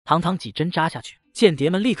糖糖几针扎下去，间谍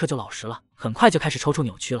们立刻就老实了，很快就开始抽搐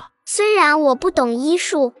扭曲了。虽然我不懂医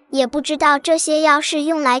术，也不知道这些药是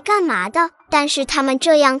用来干嘛的，但是他们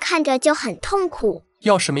这样看着就很痛苦。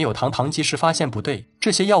要是没有糖糖及时发现不对，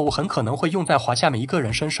这些药物很可能会用在华夏每一个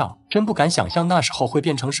人身上，真不敢想象那时候会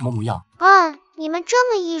变成什么模样。你们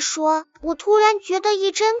这么一说，我突然觉得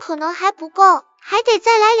1针可能还不够，还得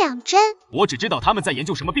再来2针。我只知道他们在研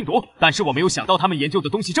究什么病毒，但是我没有想到他们研究的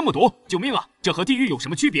东西这么多。救命啊！这和地狱有什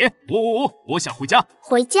么区别？我想回家。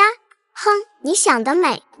回家？哼，你想得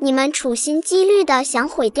美！你们处心积虑的想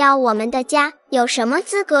毁掉我们的家，有什么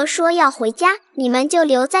资格说要回家？你们就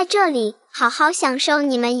留在这里，好好享受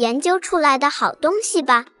你们研究出来的好东西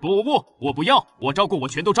吧。不，我不要，我招过我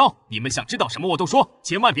全都招，你们想知道什么我都说，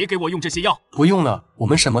千万别给我用这些药。不用了，我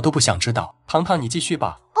们什么都不想知道。糖糖，你继续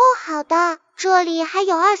吧。好的，这里还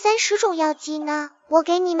有20-30种药剂呢，我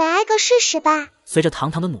给你们挨个试试吧。随着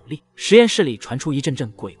糖糖的努力，实验室里传出一阵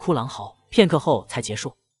阵鬼哭狼嚎，片刻后才结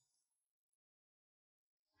束。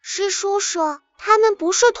施叔叔，他们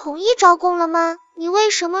不是统一招供了吗？你为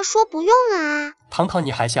什么说不用了啊？糖糖，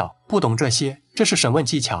你还小，不懂这些，这是审问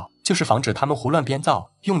技巧，就是防止他们胡乱编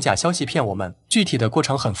造，用假消息骗我们。具体的过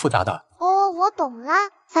程很复杂的。我懂了，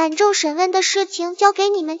反正审问的事情交给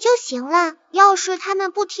你们就行了。要是他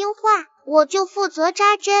们不听话，我就负责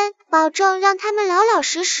扎针，保证让他们老老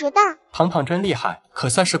实实的。糖糖真厉害，可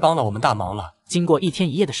算是帮了我们大忙了。经过1天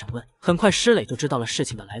1夜的审问，很快施磊就知道了事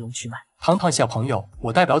情的来龙去脉。糖糖小朋友，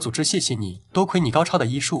我代表组织谢谢你，多亏你高超的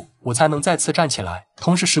医术，我才能再次站起来，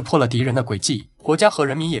同时识破了敌人的诡计，国家和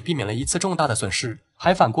人民也避免了一次重大的损失，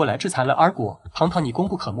还反过来制裁了二国。糖糖，你功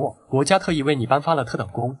不可没，国家特意为你颁发了特等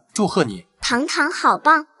功，祝贺你！糖糖好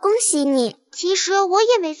棒，恭喜你！其实我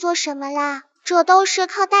也没做什么啦，这都是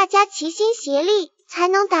靠大家齐心协力才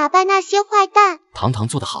能打败那些坏蛋。糖糖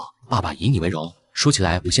做得好，爸爸以你为荣。说起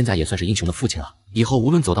来，我现在也算是英雄的父亲了，以后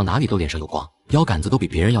无论走到哪里都脸上有光，腰杆子都比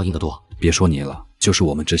别人要硬得多。别说你了，就是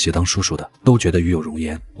我们这些当叔叔的都觉得与有荣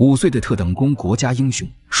焉。5岁的特等功国家英雄，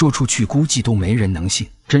说出去估计都没人能信，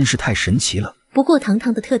真是太神奇了。不过糖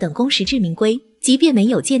糖的特等功实至名归，即便没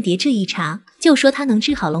有间谍这一茬，就说他能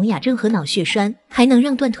治好聋哑症和脑血栓，还能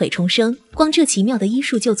让断腿重生，光这奇妙的医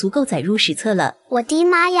术就足够载入史册了。我的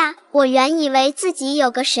妈呀，我原以为自己有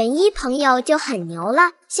个神医朋友就很牛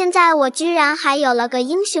了，现在我居然还有了个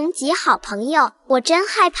英雄级好朋友，我真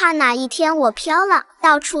害怕哪一天我飘了，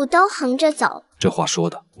到处都横着走。这话说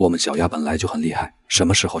的，我们小鸭本来就很厉害，什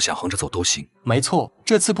么时候想横着走都行。没错，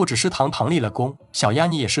这次不只是糖糖立了功，小鸭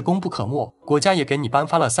你也是功不可没，国家也给你颁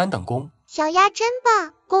发了3等功。小鸭真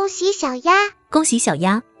棒，恭喜小鸭！恭喜小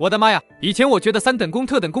鸭！我的妈呀，以前我觉得3等功、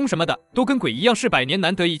特等功什么的都跟鬼一样，是100年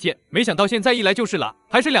难得一见，没想到现在一来就是了，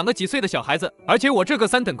还是2个几岁的小孩子，而且我这个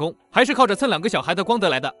3等功还是靠着蹭2个小孩的光得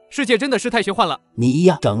来的，世界真的是太玄幻了。你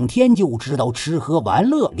呀，整天就知道吃喝玩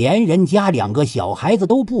乐，连人家2个小孩子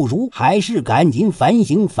都不如，还是赶紧反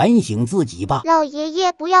省反省自己吧。老爷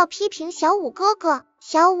爷不要批评小五哥哥，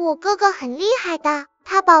小五哥哥很厉害的，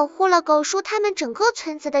他保护了狗叔他们整个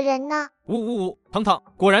村子的人呢。糖糖，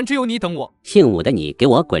果然只有你等我。姓武的你给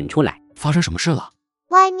我滚出来！发生什么事了？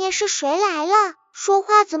外面是谁来了？说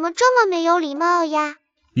话怎么这么没有礼貌呀？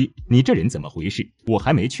你这人怎么回事？我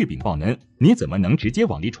还没去禀报呢，你怎么能直接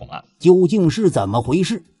往里闯啊？究竟是怎么回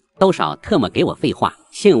事？都少特么给我废话！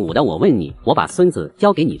姓武的，我问你，我把孙子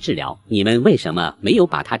交给你治疗，你们为什么没有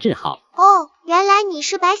把他治好？原来你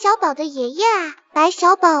是白小宝的爷爷啊！白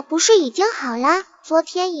小宝不是已经好了？昨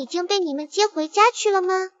天已经被你们接回家去了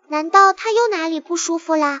吗？难道他又哪里不舒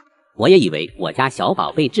服啦？我也以为我家小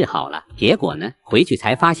宝被治好了，结果呢，回去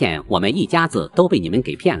才发现我们一家子都被你们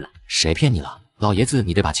给骗了。谁骗你了？老爷子，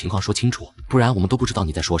你得把情况说清楚，不然我们都不知道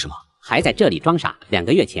你在说什么。还在这里装傻？2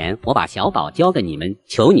个月前我把小宝交给你们，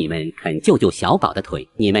求你们肯救救小宝的腿，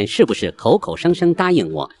你们是不是口口声声答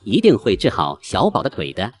应我一定会治好小宝的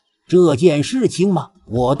腿的？这件事情嘛，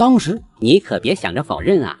我当时……你可别想着否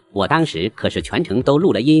认啊！我当时可是全程都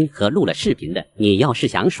录了音和录了视频的，你要是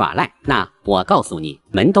想耍赖，那我告诉你，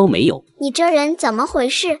门都没有。你这人怎么回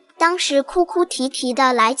事？当时哭哭啼啼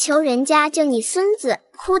的来求人家救你孙子，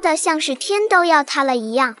哭得像是天都要塌了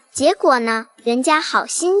一样，结果呢，人家好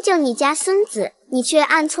心救你家孙子，你却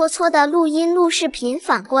暗搓搓的录音录视频，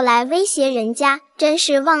反过来威胁人家，真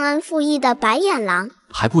是忘恩负义的白眼狼。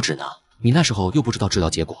还不止呢，你那时候又不知道治疗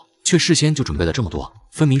结果，却事先就准备了这么多，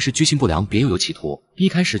分明是居心不良，别有企图，一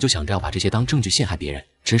开始就想着要把这些当证据陷害别人，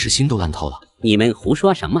真是心都烂透了。你们胡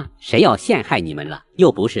说什么？谁要陷害你们了？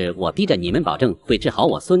又不是我逼着你们保证会治好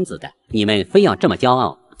我孙子的，你们非要这么骄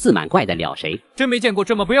傲，自满怪得了谁？真没见过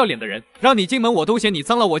这么不要脸的人，让你进门我都嫌你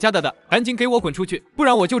脏了我家的，赶紧给我滚出去，不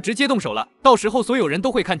然我就直接动手了，到时候所有人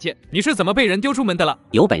都会看见你是怎么被人丢出门的了。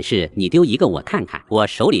有本事你丢一个我看看，我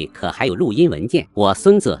手里可还有录音文件，我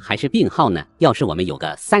孙子还是病号呢，要是我们有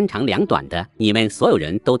个3长2短的，你们所有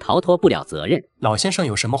人都逃脱不了责任。老先生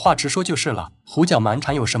有什么话直说就是了，胡搅蛮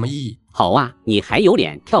缠有什么意义？好啊，你还有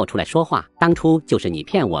脸跳出来说话，当初就是你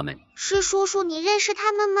骗我们。是叔叔，你认识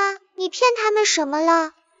他们吗？你骗他们什么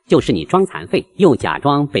了？就是你装残废，又假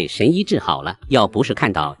装被神医治好了。要不是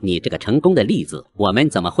看到你这个成功的例子，我们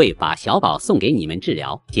怎么会把小宝送给你们治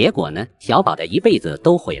疗？结果呢，小宝的一辈子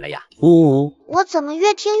都毁了呀！呜，我怎么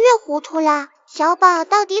越听越糊涂了？小宝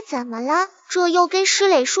到底怎么了？这又跟施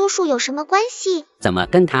磊叔叔有什么关系？怎么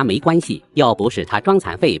跟他没关系？要不是他装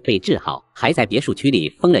残废被治好，还在别墅区里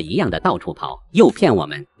疯了一样的到处跑，又骗我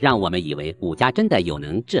们，让我们以为武家真的有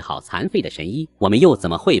能治好残废的神医，我们又怎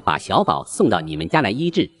么会把小宝送到你们家来医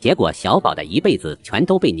治？结果小宝的一辈子全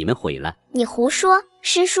都被你们毁了。你胡说，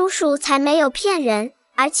施叔叔才没有骗人，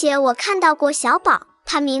而且我看到过小宝，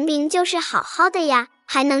他明明就是好好的呀，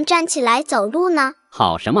还能站起来走路呢。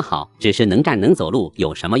好什么好，只是能站能走路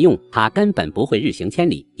有什么用？他根本不会日行千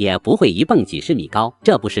里，也不会一蹦几10米高，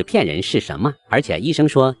这不是骗人是什么？而且医生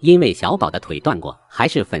说，因为小宝的腿断过，还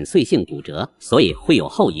是粉碎性骨折，所以会有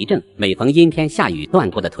后遗症，每逢阴天下雨，断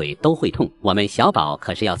过的腿都会痛。我们小宝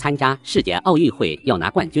可是要参加世界奥运会要拿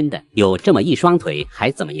冠军的，有这么一双腿还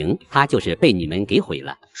怎么赢？他就是被你们给毁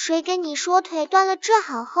了。谁跟你说腿断了治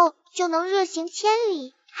好后就能日行千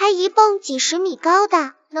里，还一蹦几10米高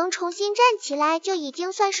的？能重新站起来就已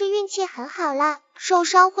经算是运气很好了，受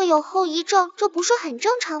伤会有后遗症，这不是很正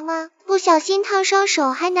常吗？不小心烫伤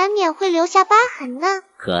手还难免会留下疤痕呢。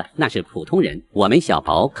可那是普通人，我们小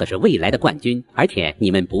宝可是未来的冠军，而且你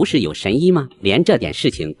们不是有神医吗？连这点事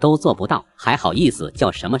情都做不到，还好意思叫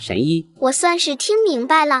什么神医？我算是听明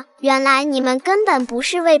白了，原来你们根本不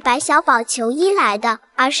是为白小宝求医来的，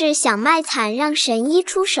而是想卖惨让神医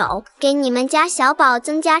出手，给你们家小宝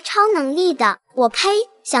增加超能力的。我呸！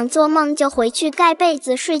想做梦就回去盖被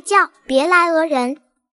子睡觉，别来讹人。